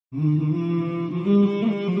Bismillah,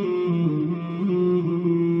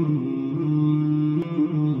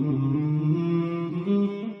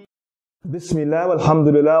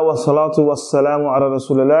 alhamdulillah, wa salatu wa salamu ala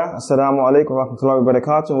rasulillah. Assalamu alaikum wa rahmatullahi wa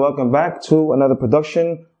barakatuh. And welcome back to another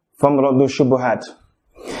production from Radush Shubuhaat.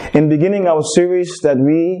 In beginning our series that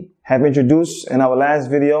we have introduced in our last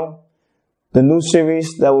video, the new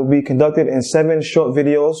series that will be conducted in 7 short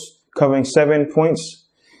videos covering 7 points.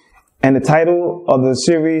 And the title of the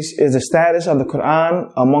series is the status of the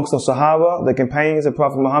Quran amongst the Sahaba, the companions of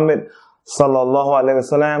Prophet Muhammad sallallahu alaihi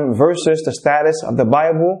wasallam, versus the status of the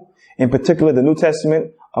Bible, in particular the New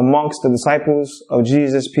Testament, amongst the disciples of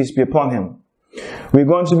Jesus, peace be upon him. We're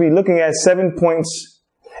going to be looking at 7 points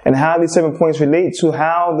and how these 7 points relate to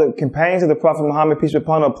how the companions of the Prophet Muhammad, peace be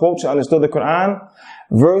upon him, approached and understood the Quran,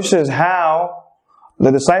 versus how the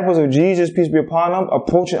disciples of Jesus, peace be upon him,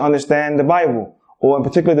 approach and understand the Bible, or in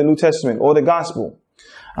particular the New Testament, or the Gospel.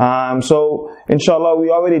 So, inshallah,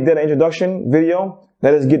 we already did an introduction video.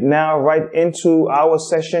 Let us get now right into our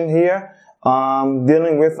session here,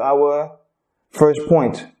 dealing with our first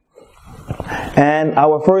point. And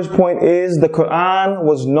our first point is the Quran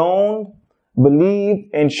was known,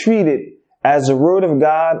 believed, and treated as the word of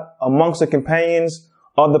God amongst the companions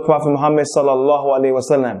of the Prophet Muhammad sallallahu alaihi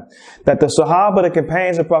wasallam. That the Sahaba, the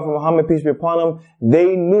companions of Prophet Muhammad, peace be upon him,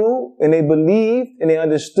 they knew and they believed and they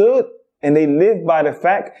understood and they lived by the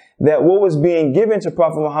fact that what was being given to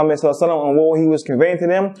Prophet Muhammad sallallahu alaihi wasallam and what he was conveying to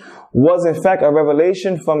them was in fact a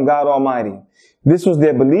revelation from God Almighty. This was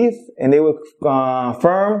their belief, and they were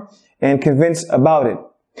firm and convinced about it.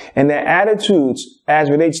 And their attitudes as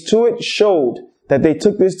relates to it showed that they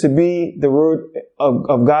took this to be the word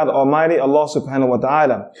of God Almighty, Allah subhanahu wa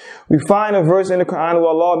ta'ala. We find a verse in the Quran where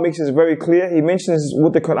Allah makes this very clear. He mentions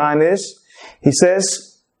what the Quran is. He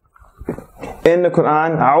says in the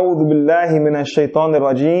Quran, A'udhu billahi minash shaitanir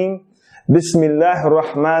rajim. Bismillahir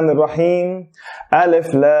rahmanir rahim.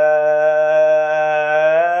 Alif lam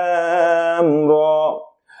ra.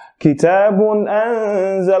 كتاب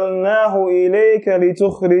أنزلناه إليك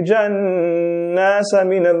لتخرج الناس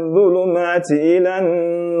من الظلمات إلى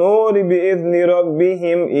النور بإذن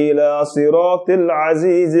ربهم إلى صراط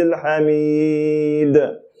العزيز الحميد.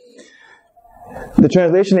 The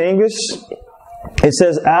translation in English, it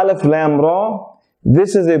says Alif Lam Ra.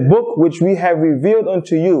 This is a book which we have revealed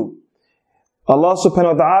unto you. Allah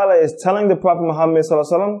subhanahu wa ta'ala is telling the Prophet Muhammad sallallahu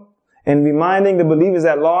alaihi wasallam and reminding the believers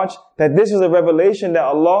at large that this is a revelation that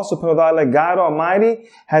Allah subhanahu wa ta'ala, God Almighty,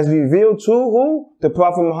 has revealed to who? The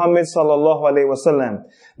Prophet Muhammad sallallahu alayhi wa sallam.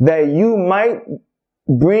 That you might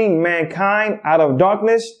bring mankind out of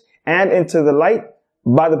darkness and into the light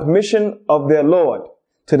by the permission of their Lord,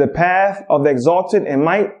 to the path of the exalted and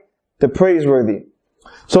might, the praiseworthy.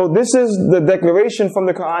 So this is the declaration from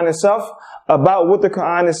the Quran itself about what the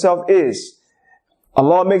Quran itself is.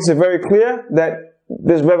 Allah makes it very clear that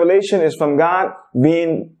this revelation is from God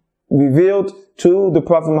being revealed to the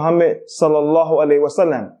Prophet Muhammad sallallahu alaihi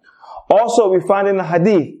wasallam. Also, we find in the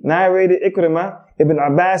hadith narrated, Ikrimah ibn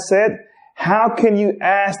Abbas said, how can you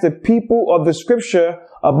ask the people of the scripture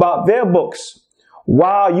about their books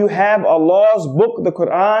while you have Allah's book, the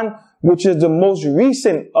Quran, which is the most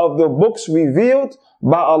recent of the books revealed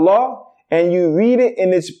by Allah, and you read it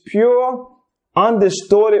in its pure,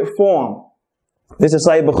 undistorted form? This is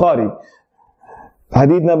Sahih Bukhari.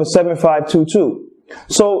 Hadith number 7522.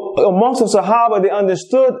 So amongst the Sahaba, they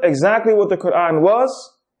understood exactly what the Quran was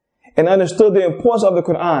and understood the importance of the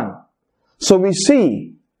Quran. So we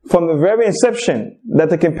see from the very inception that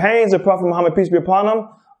the companions of Prophet Muhammad, peace be upon him,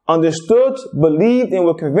 understood, believed, and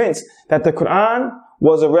were convinced that the Quran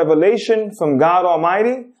was a revelation from God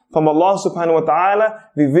Almighty, from Allah subhanahu wa ta'ala,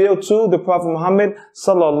 revealed to the Prophet Muhammad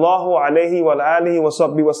sallallahu alayhi wa alihi wa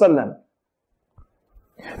sahbihi wa sallam.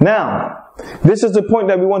 Now, this is the point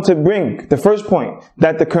that we want to bring, the first point,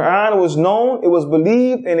 that the Quran was known, it was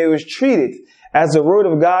believed, and it was treated as the word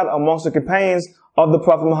of God amongst the companions of the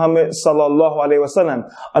Prophet Muhammad sallallahu alaihi wasallam.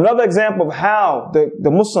 Another example of how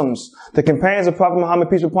the Muslims, the companions of Prophet Muhammad,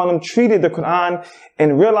 peace be upon him, treated the Quran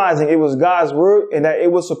and realizing it was God's word and that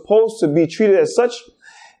it was supposed to be treated as such.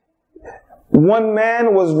 One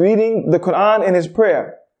man was reading the Quran in his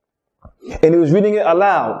prayer, and he was reading it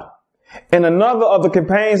aloud. And another of the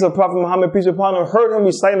companions of Prophet Muhammad, peace be upon him, heard him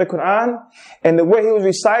reciting the Quran, and the way he was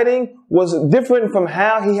reciting was different from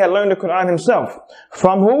how he had learned the Quran himself.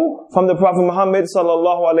 From who? From the Prophet Muhammad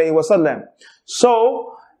sallallahu alaihi wasallam.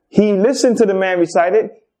 So he listened to the man recite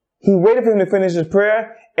it. He waited for him to finish his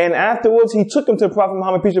prayer, and afterwards he took him to the Prophet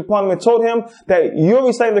Muhammad, peace be upon him, and told him that you're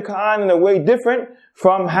reciting the Quran in a way different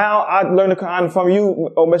from how I learned the Quran from you,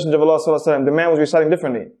 O Messenger of Allah sallallahu alaihi wasallam. The man was reciting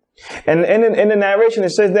differently. And in the narration,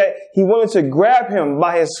 it says that he wanted to grab him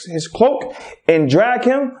by his cloak and drag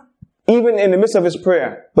him even in the midst of his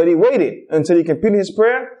prayer. But he waited until he completed his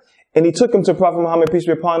prayer, and he took him to Prophet Muhammad, peace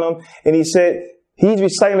be upon him, and he said, he's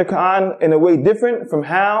reciting the Quran in a way different from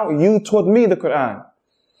how you taught me the Quran.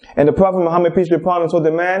 And the Prophet Muhammad, peace be upon him, told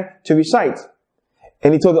the man to recite.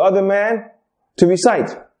 And he told the other man to recite.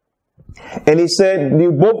 And he said,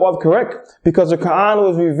 you both are correct, because the Quran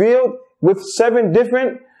was revealed with 7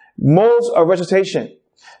 different modes of recitation.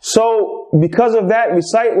 So, because of that,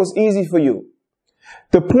 recite was easy for you.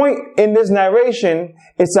 The point in this narration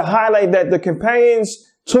is to highlight that the companions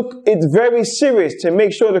took it very serious to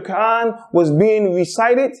make sure the Quran was being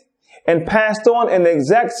recited and passed on in the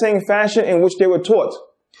exact same fashion in which they were taught.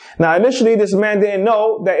 Now, initially, this man didn't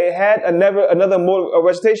know that it had another mode of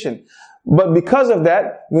recitation. But because of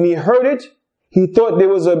that, when he heard it, he thought it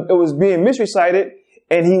was being misrecited,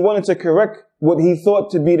 and he wanted to correct what he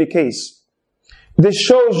thought to be the case. This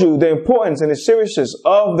shows you the importance and the seriousness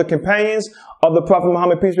of the companions of the Prophet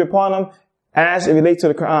Muhammad, peace be upon him, as it relates to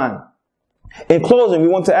the Quran. In closing, we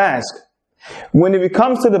want to ask, when it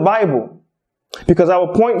comes to the Bible, because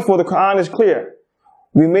our point for the Quran is clear,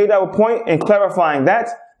 we made our point in clarifying that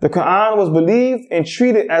the Quran was believed and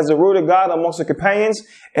treated as the word of God amongst the companions,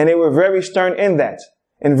 and they were very stern in that,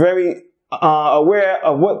 and very aware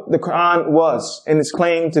of what the Quran was and its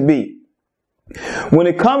claim to be. When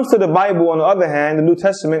it comes to the Bible, on the other hand, the New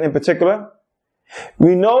Testament in particular,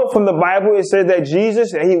 we know from the Bible it says that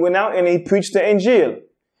Jesus, he went out and he preached the Injil.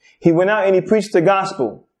 He went out and he preached the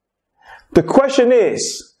gospel. The question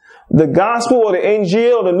is, the gospel or the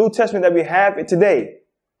Injil or the New Testament that we have today,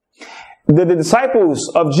 the disciples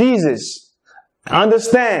of Jesus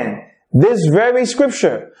understand this very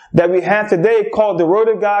scripture that we have today called the Word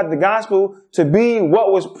of God, the gospel, to be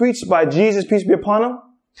what was preached by Jesus, peace be upon him?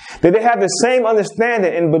 Did they have the same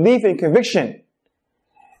understanding and belief and conviction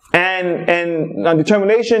and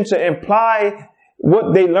determination to imply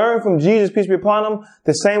what they learned from Jesus, peace be upon him,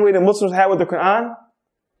 the same way the Muslims had with the Quran?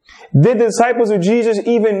 Did the disciples of Jesus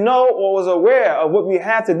even know or was aware of what we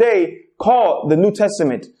have today called the New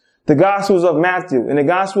Testament? The Gospels of Matthew, and the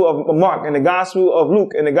Gospel of Mark, and the Gospel of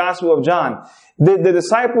Luke, and the Gospel of John. Did the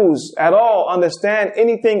disciples at all understand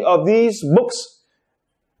anything of these books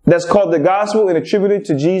that's called the Gospel and attributed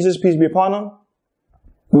to Jesus, peace be upon him?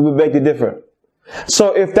 We would beg to differ.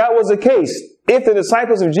 So if that was the case, if the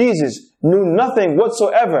disciples of Jesus knew nothing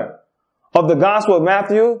whatsoever of the Gospel of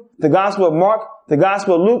Matthew, the Gospel of Mark, the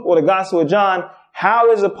Gospel of Luke, or the Gospel of John,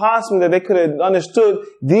 how is it possible that they could have understood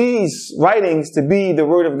these writings to be the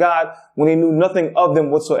Word of God when they knew nothing of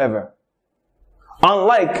them whatsoever?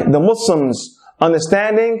 Unlike the Muslims'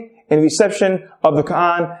 understanding and reception of the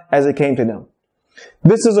Quran as it came to them.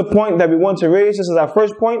 This is a point that we want to raise. This is our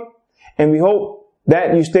first point, and we hope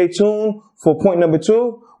that you stay tuned for point number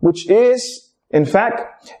 2, which is, in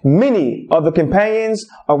fact, many of the companions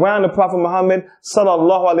around the Prophet Muhammad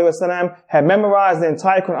sallallahu alaihi wasallam had memorized the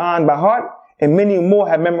entire Quran by heart, and many more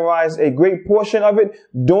have memorized a great portion of it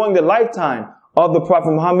during the lifetime of the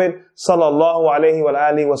Prophet Muhammad sallallahu alaihi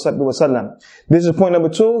wasallam. This is point number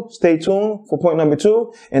 2. Stay tuned for point number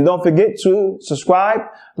 2. And don't forget to subscribe,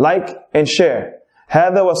 like, and share.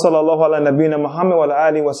 هذا وصلى الله على نبينا محمد وعلى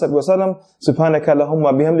آله وصحبه وسلم سبحانك اللهم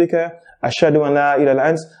وبحمدك أشهد أن لا إله إلا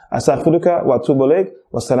أنت أستغفرك وأتوب إليك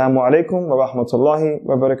والسلام عليكم ورحمة الله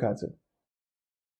وبركاته.